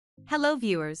Hello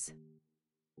viewers.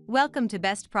 Welcome to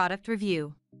Best Product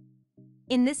Review.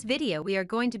 In this video we are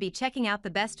going to be checking out the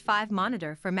best 5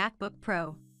 monitor for MacBook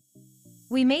Pro.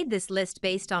 We made this list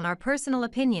based on our personal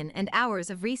opinion and hours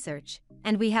of research,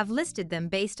 and we have listed them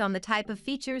based on the type of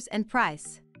features and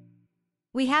price.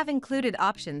 We have included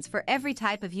options for every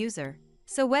type of user,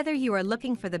 so whether you are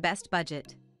looking for the best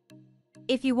budget.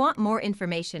 If you want more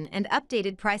information and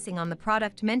updated pricing on the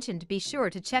product mentioned, be sure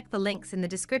to check the links in the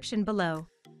description below.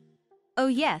 Oh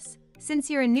yes, since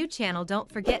you're a new channel, don't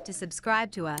forget to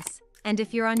subscribe to us, and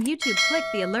if you're on YouTube, click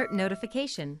the alert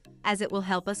notification, as it will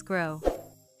help us grow.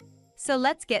 So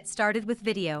let's get started with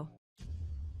video.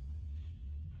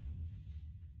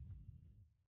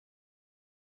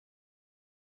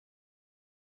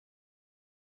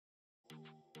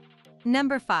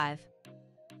 Number 5.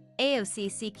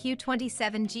 AOC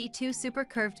CQ27G2 Super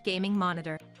Curved Gaming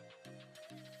Monitor.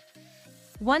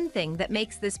 One thing that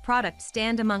makes this product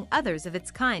stand among others of its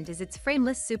kind is its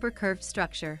frameless super curved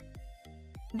structure.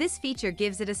 This feature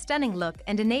gives it a stunning look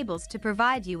and enables to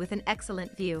provide you with an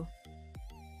excellent view.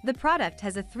 The product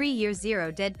has a 3-year zero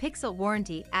dead pixel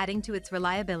warranty, adding to its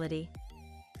reliability.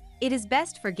 It is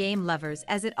best for game lovers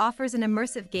as it offers an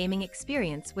immersive gaming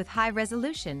experience with high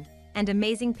resolution and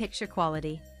amazing picture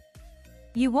quality.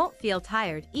 You won't feel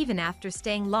tired even after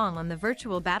staying long on the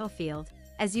virtual battlefield,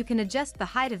 as you can adjust the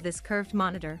height of this curved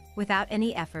monitor without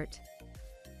any effort.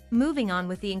 Moving on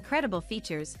with the incredible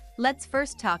features, let's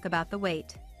first talk about the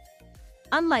weight.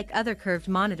 Unlike other curved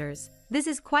monitors, this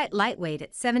is quite lightweight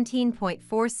at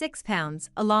 17.46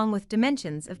 pounds, along with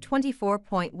dimensions of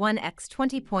 24.1 x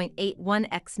 20.81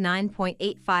 x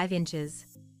 9.85 inches.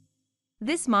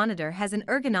 This monitor has an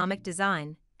ergonomic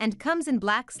design and comes in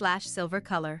black/silver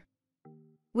color.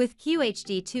 With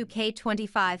QHD 2K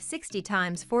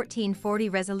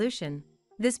 2560x1440 resolution,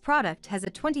 this product has a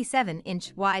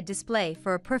 27-inch wide display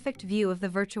for a perfect view of the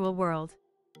virtual world.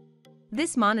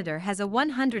 This monitor has a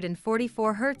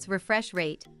 144 Hz refresh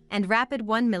rate and rapid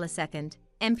 1 millisecond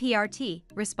 (MPRT)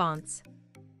 response.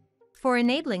 For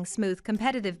enabling smooth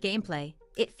competitive gameplay,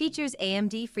 it features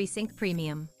AMD FreeSync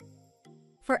Premium.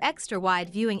 For extra wide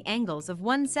viewing angles of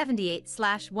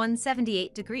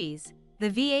 178/178 degrees, the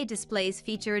VA displays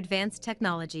feature advanced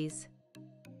technologies.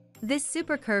 This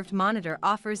super curved monitor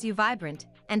offers you vibrant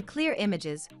and clear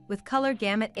images with color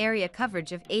gamut area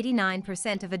coverage of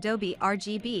 89% of Adobe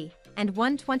RGB and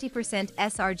 120%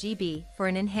 sRGB for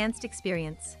an enhanced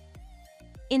experience.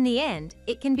 In the end,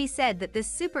 it can be said that this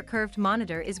super curved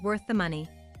monitor is worth the money.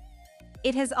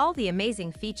 It has all the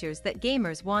amazing features that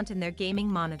gamers want in their gaming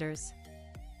monitors.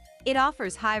 It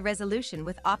offers high resolution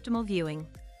with optimal viewing.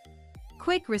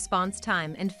 Quick response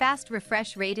time and fast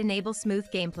refresh rate enable smooth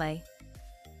gameplay.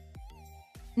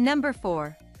 Number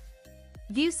 4.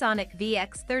 ViewSonic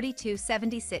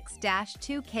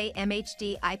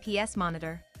VX3276-2K-MHD IPS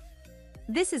Monitor.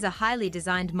 This is a highly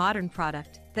designed modern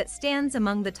product that stands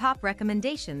among the top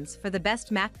recommendations for the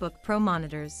best MacBook Pro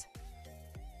monitors.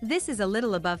 This is a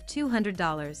little above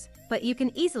 $200, but you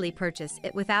can easily purchase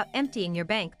it without emptying your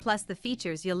bank, plus the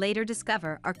features you'll later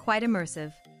discover are quite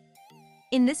immersive.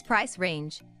 In this price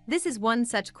range, this is one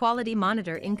such quality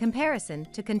monitor in comparison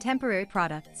to contemporary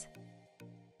products.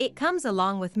 It comes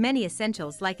along with many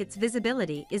essentials like its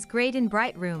visibility is great in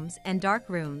bright rooms and dark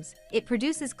rooms, it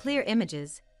produces clear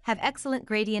images, have excellent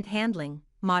gradient handling,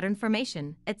 modern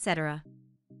formation, etc.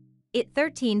 It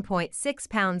 13.6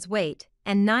 pounds weight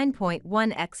and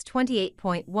 9.1 x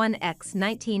 28.1 x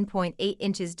 19.8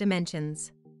 inches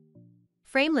dimensions.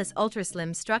 Frameless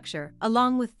ultra-slim structure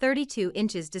along with 32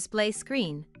 inches display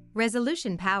screen,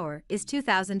 resolution power is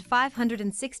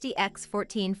 2560 x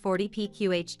 1440p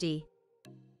QHD.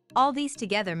 All these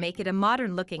together make it a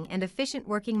modern-looking and efficient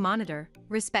working monitor,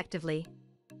 respectively.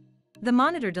 The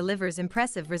monitor delivers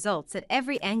impressive results at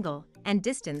every angle and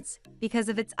distance because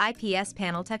of its IPS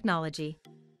panel technology.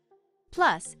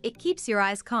 Plus, it keeps your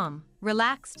eyes calm,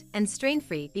 relaxed, and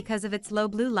strain-free because of its low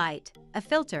blue light, a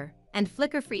filter, and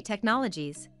flicker-free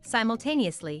technologies,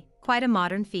 simultaneously, quite a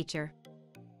modern feature.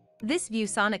 This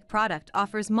ViewSonic product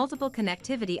offers multiple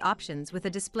connectivity options with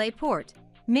a DisplayPort,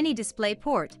 mini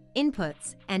DisplayPort,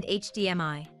 inputs, and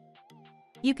HDMI.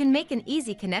 You can make an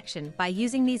easy connection by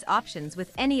using these options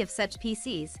with any of such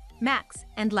PCs, Macs,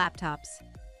 and laptops.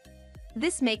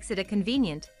 This makes it a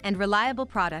convenient and reliable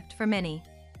product for many.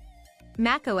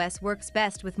 macOS works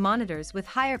best with monitors with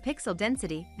higher pixel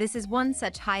density. This is one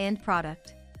such high-end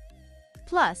product.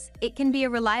 Plus, it can be a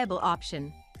reliable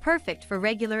option, perfect for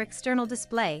regular external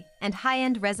display and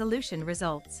high-end resolution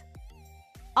results.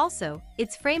 Also,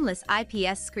 its frameless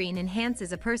IPS screen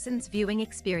enhances a person's viewing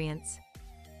experience.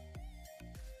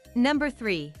 Number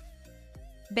 3.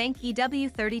 Bank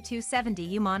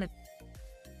EW3270U Monitor.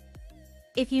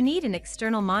 If you need an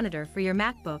external monitor for your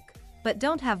MacBook, but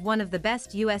don't have one of the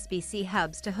best USB-C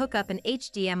hubs to hook up an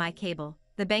HDMI cable,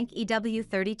 the Bank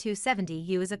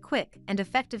EW3270U is a quick and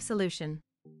effective solution.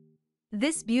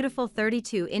 This beautiful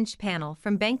 32-inch panel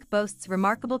from Bank boasts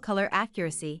remarkable color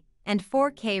accuracy and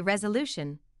 4K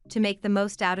resolution to make the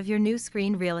most out of your new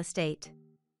screen real estate.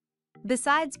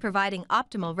 Besides providing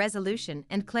optimal resolution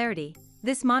and clarity,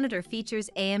 this monitor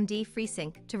features AMD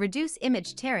FreeSync to reduce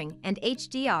image tearing and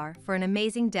HDR for an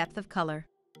amazing depth of color.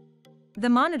 The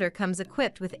monitor comes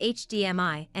equipped with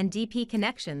HDMI and DP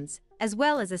connections, as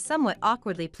well as a somewhat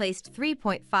awkwardly placed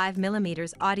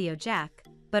 3.5mm audio jack,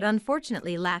 but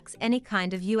unfortunately lacks any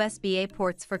kind of USB-A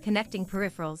ports for connecting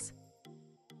peripherals.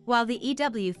 While the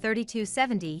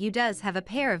EW3270U does have a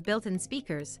pair of built-in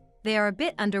speakers, they are a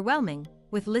bit underwhelming,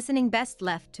 with listening best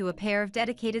left to a pair of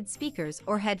dedicated speakers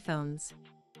or headphones.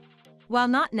 While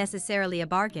not necessarily a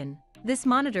bargain, this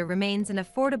monitor remains an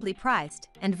affordably priced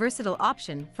and versatile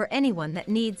option for anyone that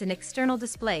needs an external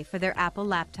display for their Apple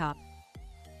laptop.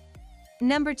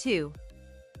 Number 2.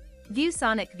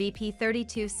 ViewSonic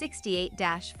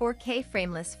VP3268-4K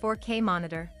Frameless 4K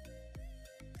Monitor.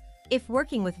 If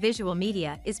working with visual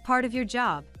media is part of your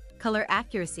job, color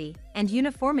accuracy and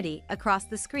uniformity across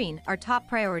the screen are top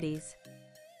priorities.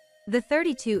 The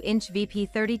 32-inch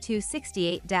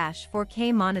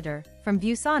VP3268-4K monitor from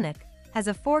ViewSonic has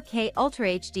a 4K Ultra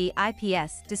HD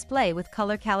IPS display with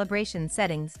color calibration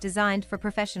settings designed for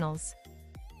professionals.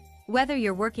 Whether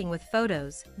you're working with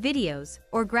photos, videos,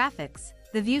 or graphics,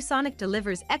 the ViewSonic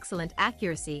delivers excellent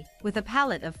accuracy with a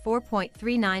palette of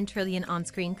 4.39 trillion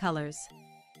on-screen colors.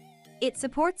 It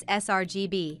supports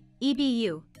sRGB,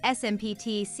 EBU,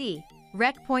 SMPTEC,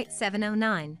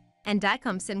 Rec.709, and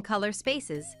DICOM color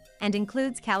spaces, and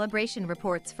includes calibration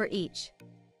reports for each.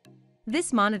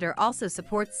 This monitor also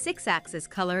supports 6-axis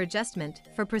color adjustment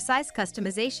for precise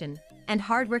customization and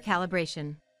hardware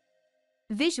calibration.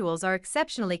 Visuals are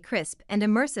exceptionally crisp and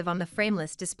immersive on the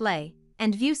frameless display,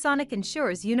 and ViewSonic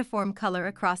ensures uniform color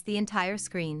across the entire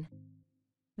screen.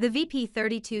 The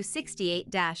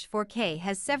VP3268-4K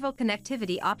has several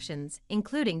connectivity options,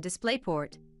 including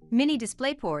DisplayPort, Mini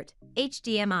DisplayPort,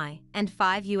 HDMI, and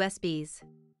 5 USBs.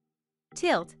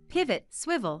 Tilt, pivot,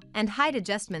 swivel, and height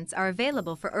adjustments are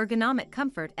available for ergonomic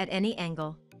comfort at any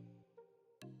angle.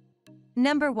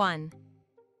 Number 1.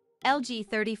 LG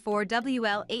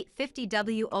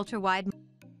 34WL850W Ultrawide.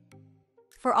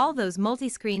 For all those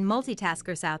multi-screen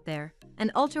multitaskers out there, an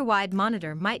ultra-wide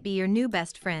monitor might be your new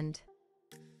best friend.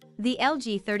 The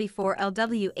LG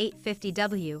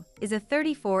 34LW850W is a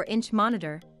 34-inch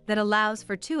monitor that allows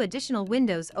for 2 additional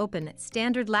windows open at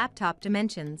standard laptop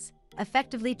dimensions,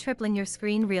 effectively tripling your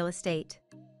screen real estate.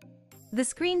 The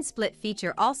screen split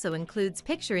feature also includes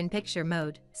picture-in-picture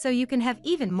mode, so you can have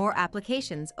even more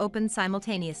applications open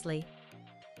simultaneously.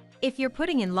 If you're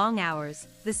putting in long hours,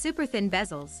 the super-thin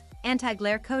bezels,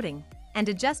 anti-glare coating, and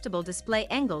adjustable display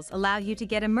angles allow you to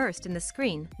get immersed in the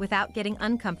screen without getting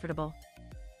uncomfortable.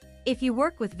 If you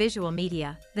work with visual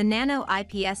media, the Nano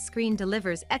IPS screen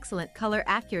delivers excellent color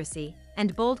accuracy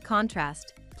and bold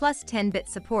contrast, plus 10-bit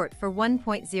support for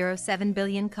 1.07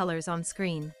 billion colors on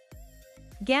screen.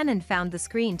 Gannon found the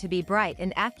screen to be bright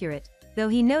and accurate, though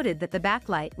he noted that the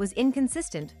backlight was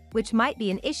inconsistent, which might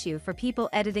be an issue for people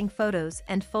editing photos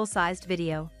and full-sized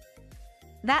video.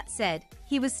 That said,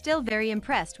 he was still very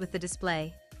impressed with the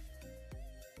display.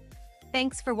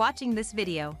 Thanks for watching this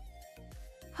video.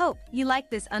 Hope you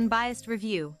like this unbiased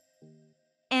review.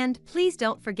 And please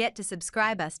don't forget to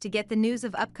subscribe us to get the news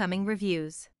of upcoming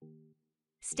reviews.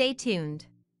 Stay tuned.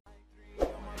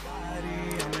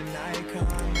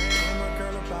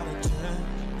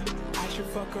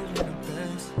 Fuck her in the